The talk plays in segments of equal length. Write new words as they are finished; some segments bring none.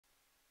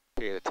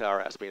Okay, the tower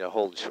asked me to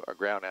hold,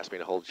 ground asked me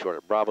to hold short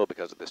at Bravo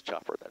because of this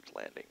chopper that's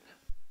landing.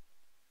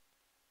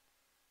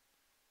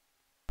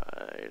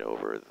 Right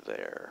over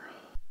there.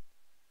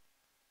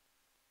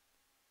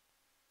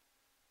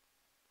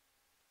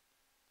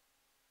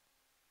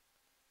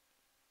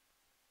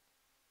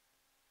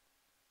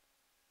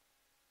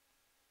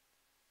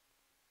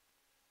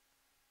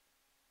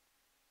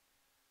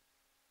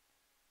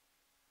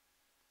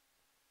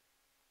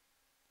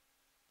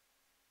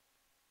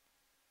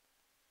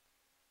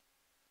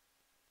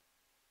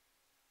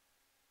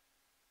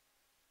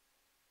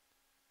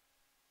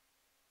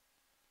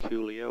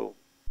 Coolio.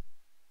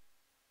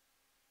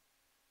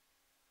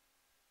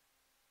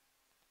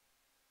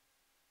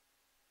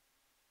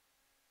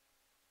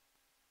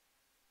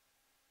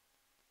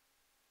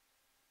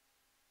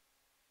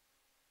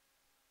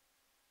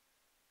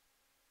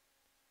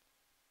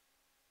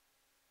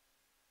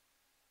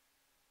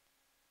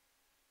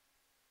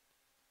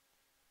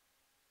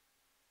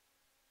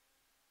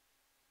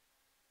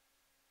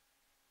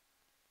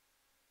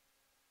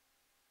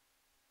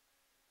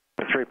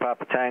 Three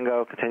Papa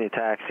Tango, continue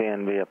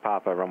taxiing via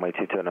Papa, runway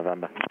 22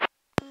 November.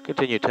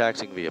 Continue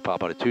taxiing via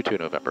Papa to 22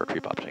 November, 3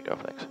 Papa Tango,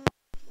 thanks.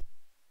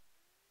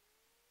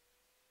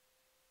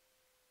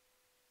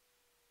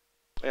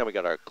 And we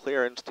got our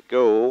clearance to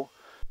go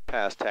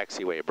past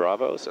taxiway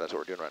Bravo, so that's what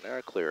we're doing right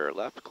now. Clear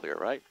left, clear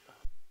right.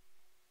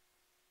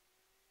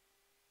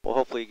 We'll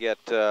hopefully get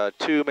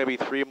 2, maybe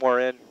 3 more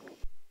in.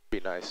 Be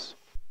nice.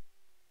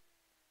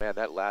 Man,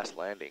 that last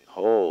landing,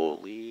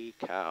 holy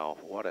cow,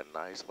 what a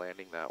nice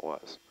landing that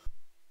was.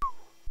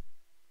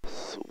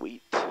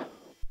 Sweet.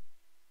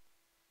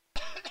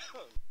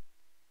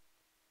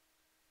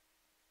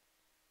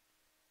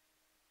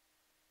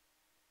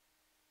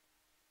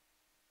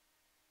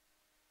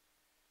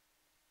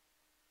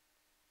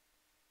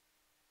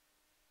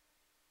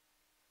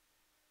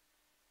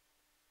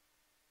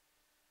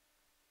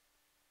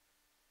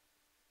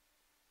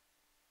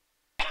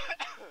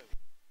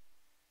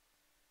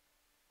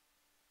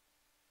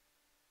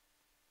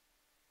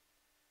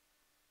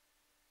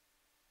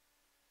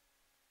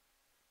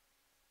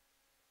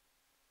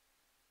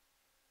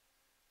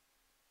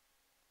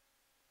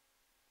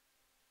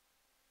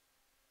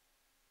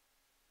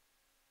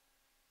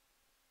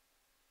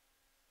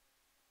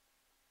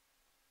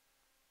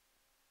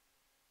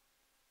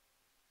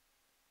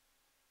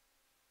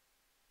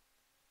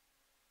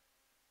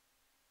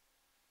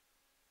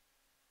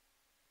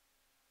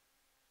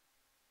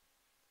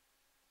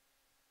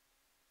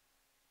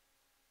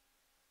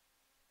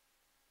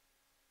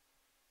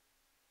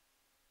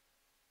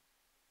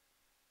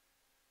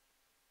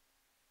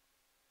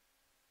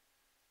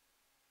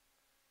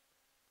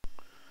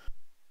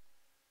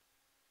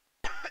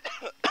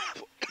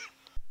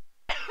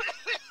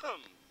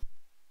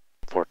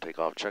 For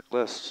takeoff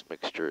checklist,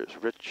 mixture is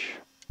rich,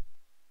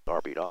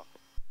 RB'd off.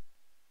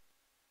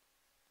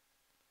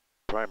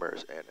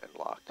 Primers and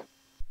locked.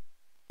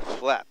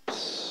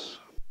 Flaps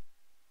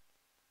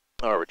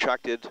are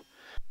retracted.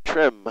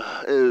 Trim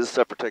is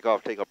set for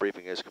takeoff. Takeoff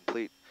briefing is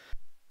complete.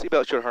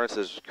 Seatbelt short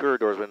harnesses, secure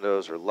doors,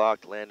 windows are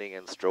locked. Landing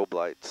and strobe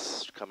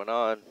lights coming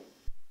on.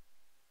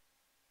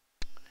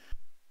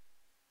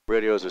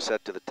 Radios are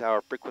set to the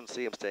tower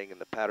frequency. I'm staying in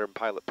the pattern.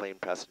 Pilot plane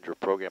passenger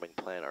programming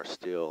plan are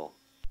still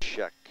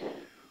check.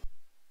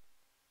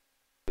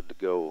 Good to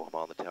go. I'm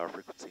on the tower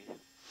frequency.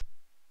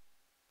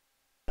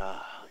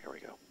 Here we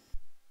go.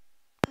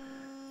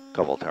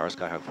 Couple Tower,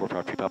 Skyhawk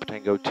 453 Papa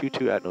Tango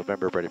 22 at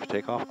November, ready for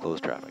takeoff. Close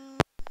traffic.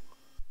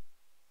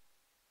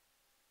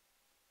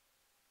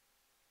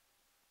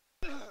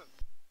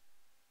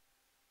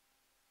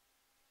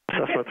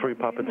 Cessna 3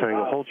 Papa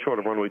Tango, hold short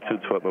of runway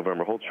 22 at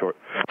November, hold short.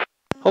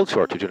 Hold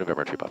short, 22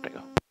 November, 3 Papa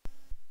Tango.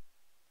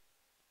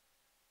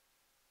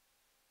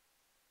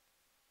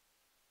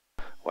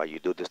 Why you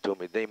do this to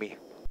me, Damie?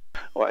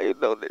 Why you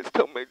do this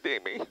to me,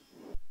 Damie?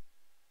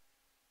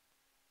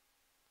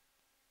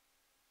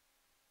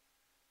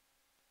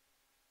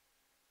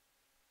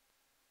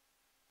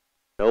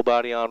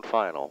 Nobody on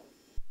final.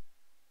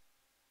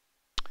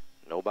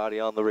 Nobody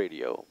on the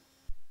radio.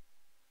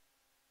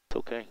 It's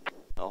okay.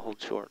 I'll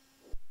hold short.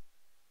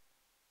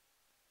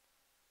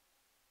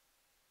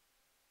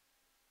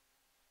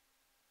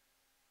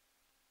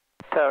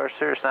 Tower,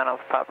 Sirius 9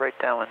 Alpha, pop right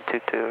down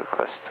 122,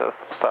 request to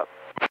stop.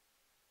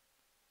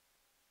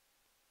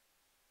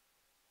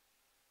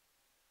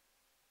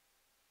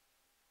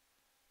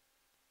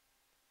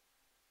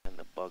 And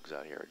the bugs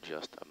out here are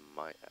just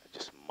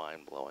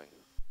mind-blowing.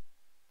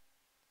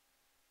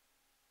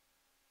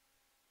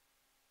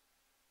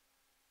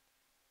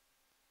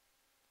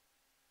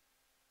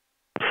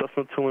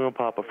 Cessna 2 Lima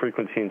Papa,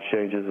 frequency and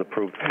changes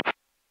approved.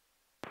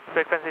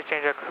 Frequency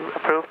change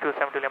approved to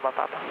 7 Lima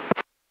Papa.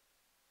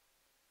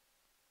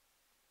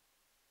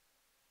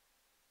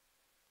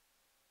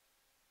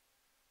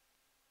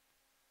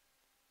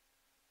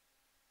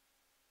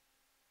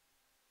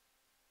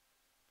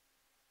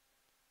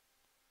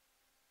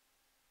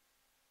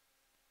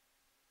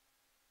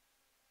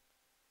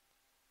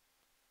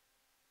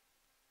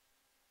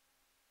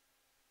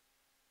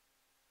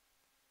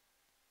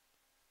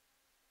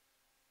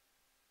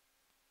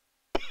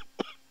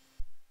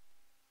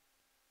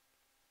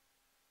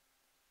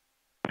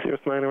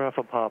 Cessna 9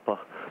 Alpha Papa,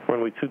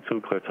 runway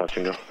 22, clear touch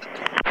and go.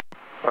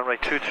 Runway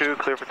 22,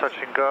 clear for touch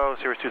and go,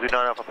 Sirius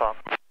 239 Alpha Pop.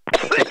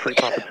 Cessna 3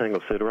 Papa Tango,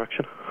 say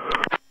direction.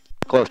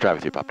 Close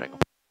traffic 3 Papa Tango.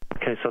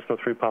 Okay, Cessna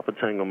 3 Papa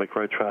Tango, make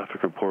right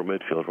traffic, report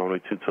midfield, runway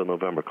 22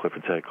 November, clear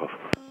for takeoff.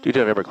 22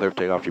 November, clear for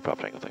takeoff, 3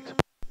 Papa Tango, thanks.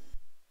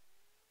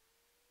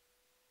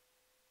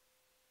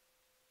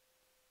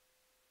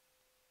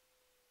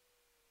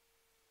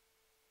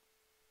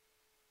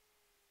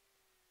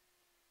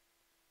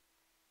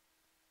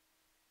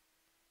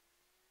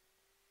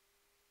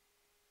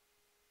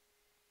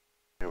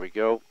 Here we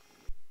go.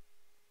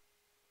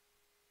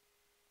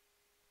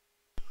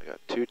 I got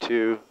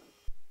 22,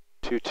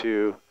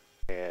 22,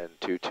 and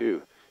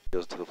 22.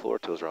 Goes to the floor,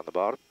 toes are on the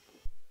bottom.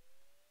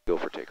 Go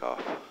for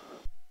takeoff.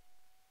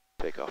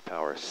 Takeoff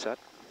power is set.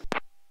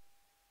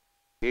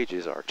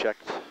 Gauges are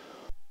checked.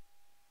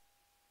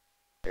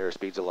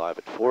 Airspeed's alive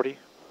at 40.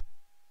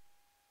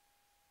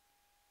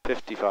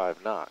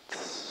 55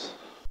 knots.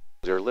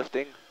 They're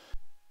lifting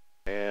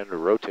and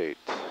rotate.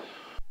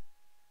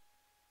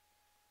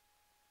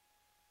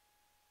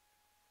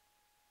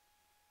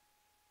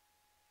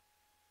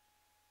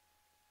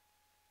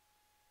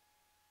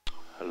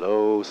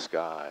 Hello,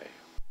 sky.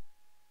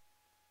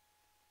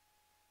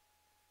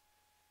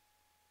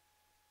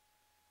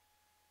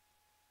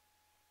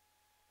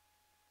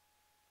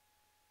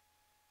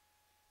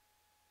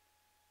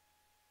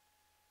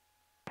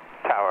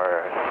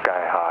 Tower,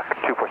 Skyhawk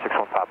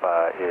 2461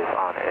 Papa is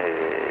on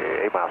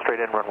a 8 mile straight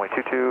in, runway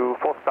 22,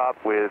 full stop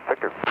with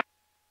Victor.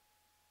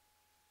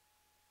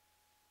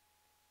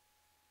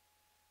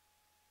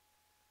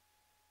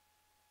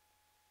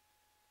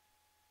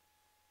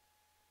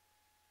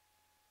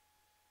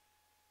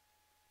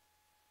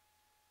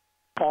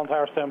 On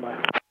tower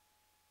standby.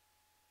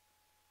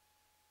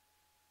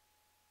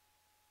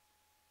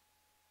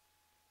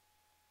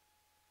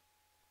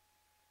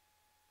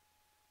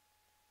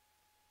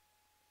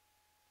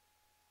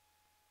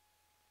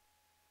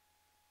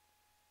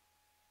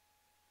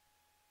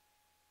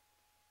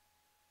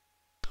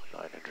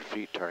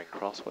 Feet turning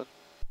crosswind.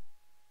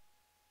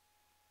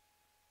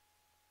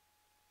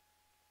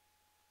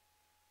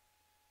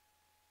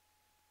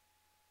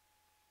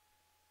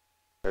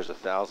 There's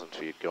 1,000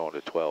 feet going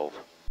to 12.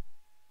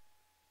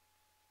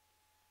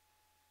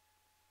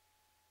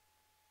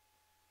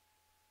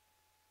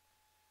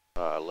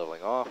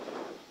 Leveling off.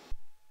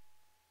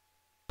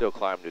 Still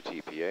climb to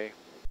TPA.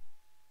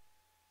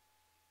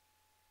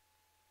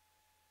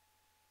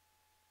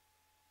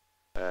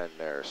 And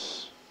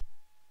there's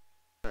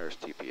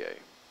TPA.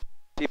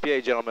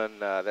 TPA, gentlemen,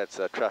 that's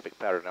traffic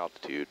pattern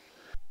altitude,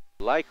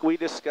 like we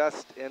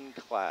discussed in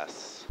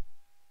class.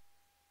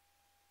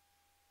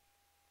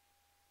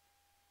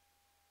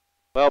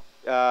 Well,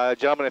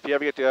 gentlemen, if you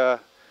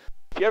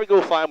ever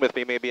go flying with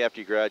me, maybe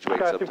after you graduate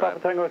sometime. 3 Papa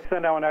Tango,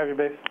 extend down Navy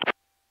base.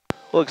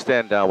 We'll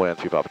extend downwind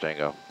 3 Papa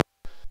Tango.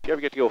 If you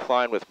ever get to go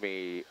flying with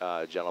me,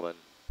 gentlemen,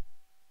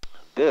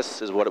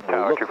 this is what it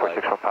will look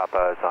like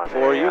Papa is on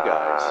for you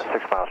guys.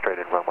 6 mile straight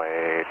in,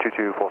 runway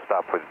 22, full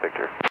stop with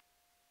Victor.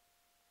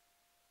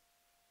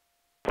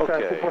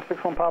 Okay.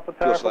 2461 Papa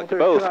Tango. Fuel select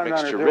both,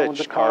 mixture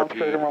rich, carb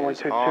heat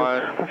is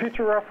on. For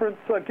future reference,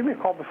 give me a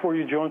call before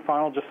you join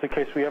final, just in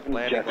case we have any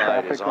Landing jet light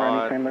traffic is or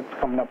on. anything that's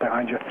coming up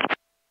behind you.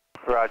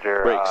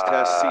 Roger. Brakes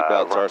test,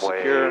 seatbelts are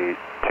secure.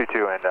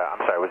 22 and, I'm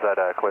sorry, was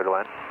that clear to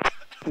land?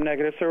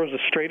 Negative, sir. Was a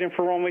straight in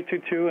for runway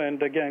 22,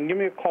 and again, give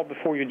me a call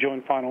before you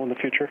join final in the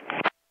future.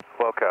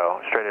 Wilco,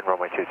 straight in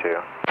runway 22.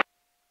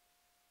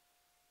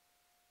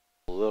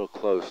 A little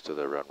close to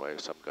the runway,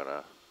 so I'm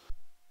gonna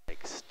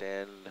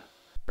extend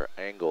or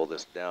angle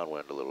this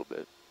downwind a little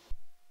bit.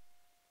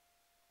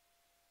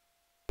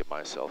 Give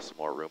myself some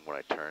more room when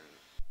I turn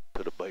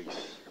to the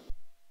base.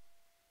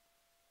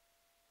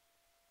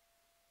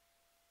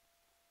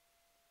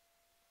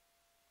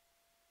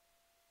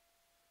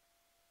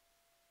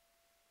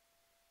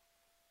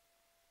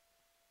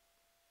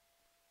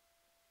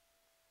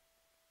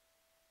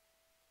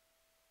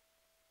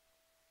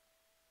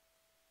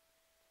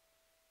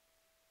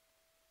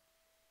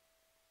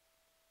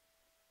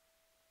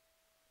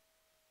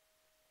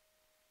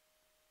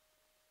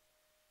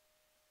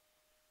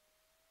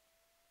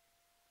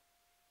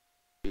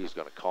 He's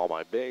going to call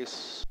my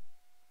base.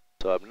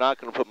 So I'm not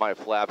going to put my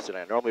flaps in.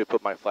 I normally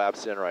put my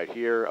flaps in right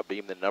here. I'll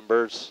beam the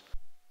numbers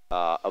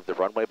of the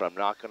runway, but I'm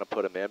not going to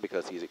put them in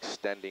because he's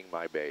extending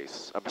my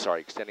base. I'm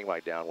sorry, extending my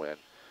downwind.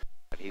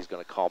 And he's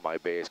going to call my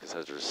base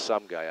because there's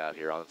some guy out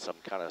here on some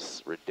kind of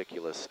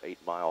ridiculous 8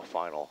 mile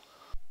final.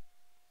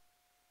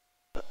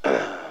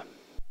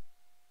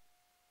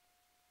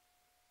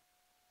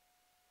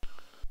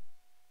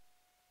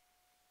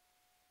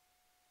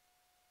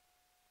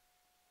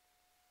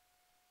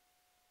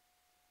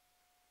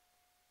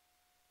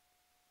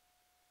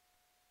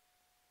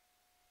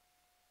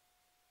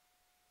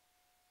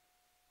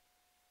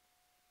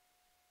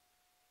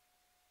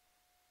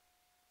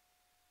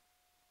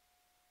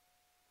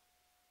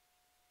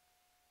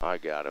 I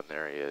got him,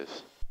 there he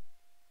is.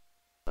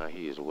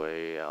 He is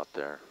way out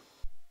there.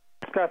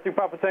 Sky 3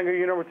 Papa Tango,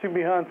 you number 2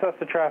 behind, test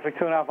the traffic,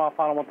 2.5 mile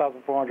final,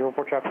 1,400,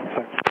 report traffic in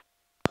sight.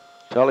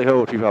 Tally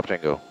ho, 3 Papa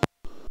Tango.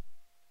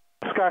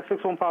 Sky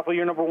 61 Papa,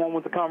 you're number 1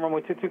 with the com,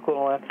 runway 22, clear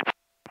to land.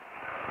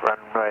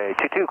 Runway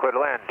 22, clear to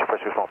land,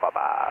 246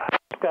 Papa.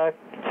 Sky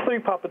 3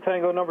 Papa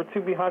Tango, number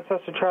 2 behind,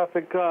 test the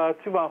traffic,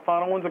 2 mile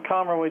final, one's a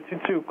com, runway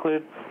 22,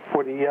 cleared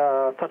for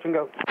the touch and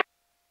go.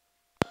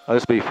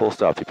 This will be full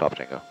stop, 3 Papa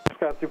Tango.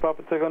 Sky 3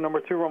 Papa Tango,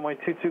 number 2, runway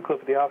 22, clear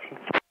for the option.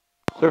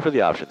 Clear for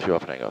the option, 3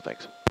 Papa Tango,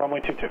 thanks.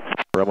 Runway 22.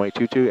 Runway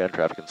 22 and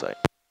traffic in sight.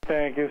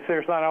 Thank you.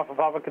 Sirius 9 Alpha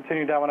Papa,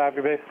 continue down when I have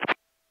your base.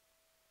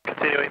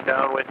 Continuing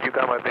downwind, you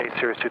got my base,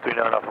 Sirius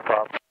 239 Alpha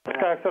Pop.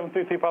 Sky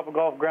 733 Papa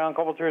Golf Ground,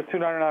 couple Sirius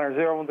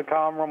 299 with the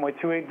com, runway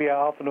 28 via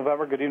Alpha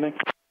November, good evening.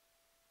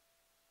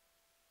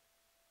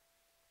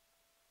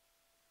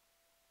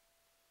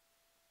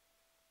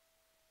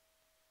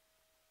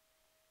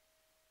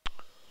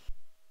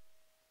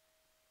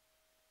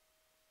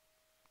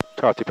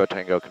 Tower 3 Papa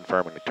Tango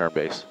confirming the turn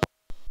base.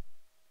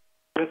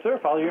 Yes sir,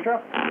 follow your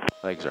trail.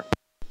 Thanks, sir.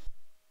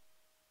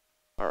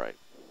 Alright.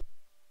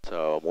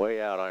 So I'm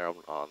way out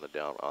on the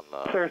down on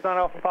the Sirius 9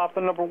 Alpha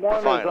Papa, number 1 is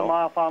a final.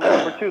 mile final,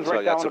 number 2 is So I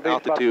right got down on the some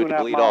base, about altitude to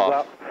 2.5 bleed miles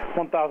off. out.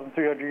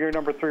 1,300, you're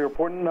number 3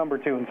 reporting, number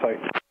 2 in sight.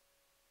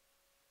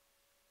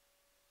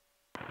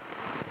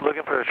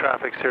 Looking for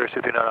traffic, Sirius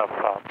 239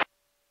 Alpha Pop.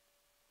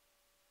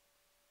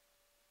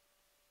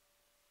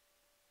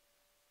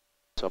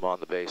 So I'm on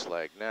the base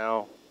leg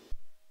now.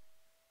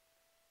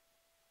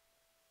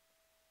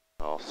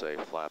 I'll say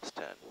flaps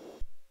 10.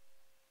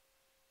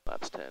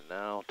 Flaps 10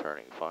 now,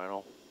 turning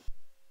final.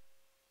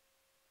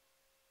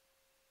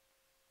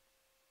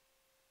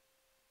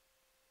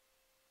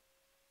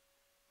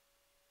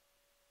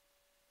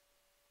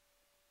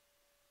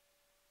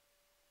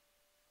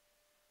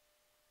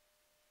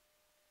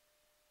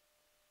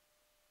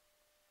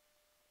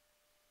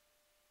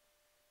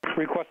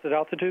 Requested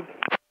altitude.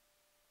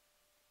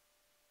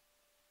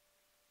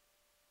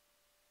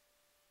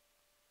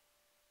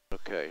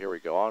 Okay, here we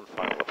go on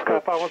final Sky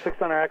approach. 516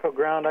 Center Echo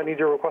Ground, I need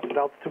your requested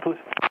altitude please.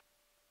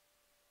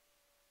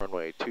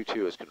 Runway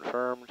 22 is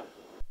confirmed.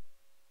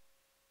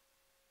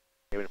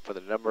 Aiming for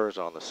the numbers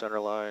on the center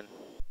line.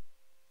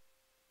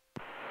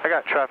 I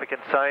got traffic in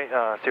sight,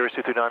 Sirius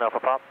 239 Alpha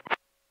Pop.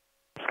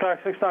 Sky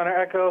 69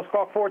 Echo,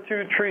 Squawk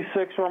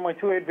 4236, runway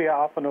 28 via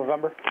Alpha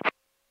November.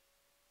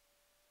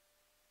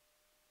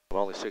 I'm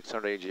only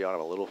 600 AG out,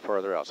 I'm a little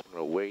further out, so I'm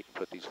going to wait and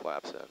put these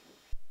flaps in.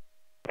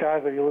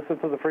 Guys, are you listening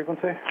to the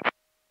frequency?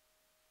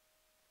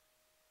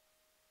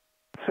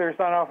 Sirius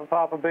 9 Alpha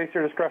Papa, base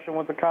your discretion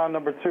with the con,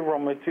 number 2,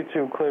 runway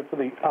 22, cleared for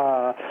the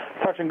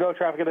touch and go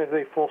traffic. It is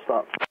a full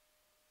stop.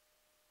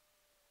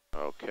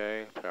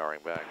 Okay, powering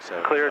back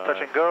 7. Clear,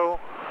 touch and go.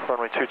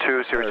 Runway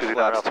 22, Sirius 239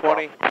 flaps Alpha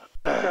 20. Pop.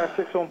 Sky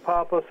 61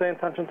 Papa, say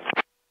intentions.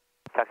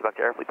 Taxi back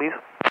to airfield, please.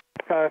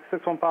 Sky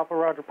 61 Papa,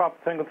 roger, Papa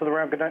Tango to the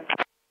ramp, good night.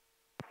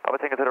 Papa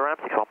Tango to the ramp,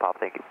 61 Papa,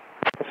 thank you.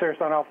 Sirius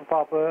 9 Alpha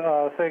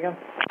Papa, say again.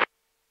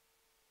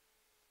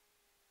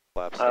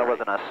 Flaps That 30.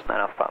 wasn't us, 9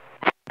 Alpha Pop.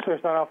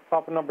 Sirius 9 Alpha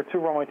Papa, number 2,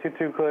 runway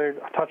 22, cleared,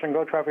 touch and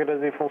go traffic. It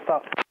is a full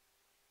stop.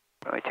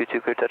 Runway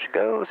 22, clear, touch and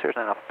go. Sirius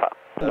 9 Alpha Pop.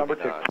 Number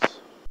 2. Nice.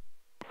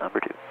 Number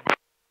 2.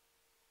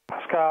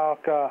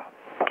 Squawk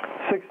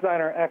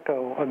 69er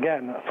Echo,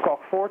 again, Squawk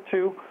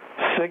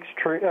 426,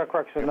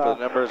 correction, Look for the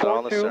numbers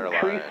on the center line.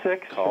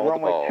 4236, Call the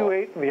runway ball.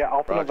 28 via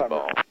Alpha Roger November.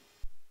 ball.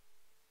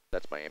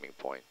 That's my aiming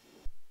point.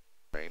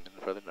 Trained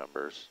for the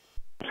numbers.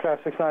 Sky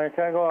 69,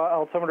 can I go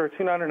altimeter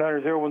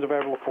 2990, winds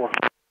available 4.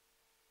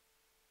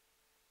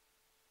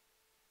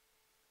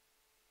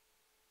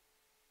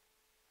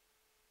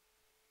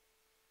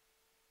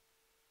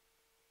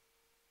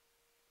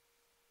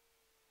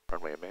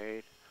 Runway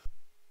made.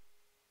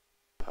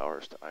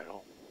 Powers to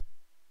idle.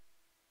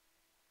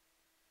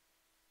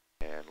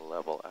 And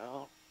level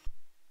out.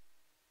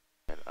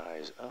 And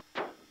eyes up.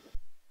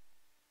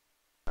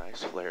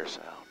 Nice flare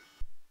sound.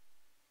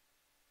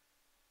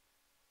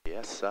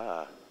 Yes,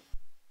 sir.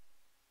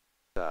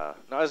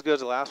 Not as good as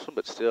the last one,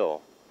 but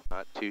still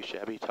not too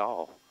shabby at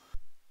all.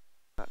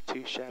 Not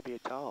too shabby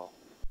at all.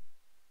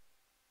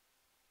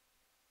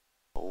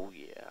 Oh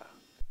yeah,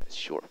 that's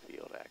short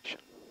field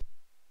action.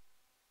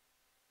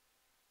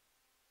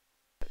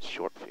 That's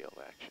short field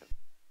action.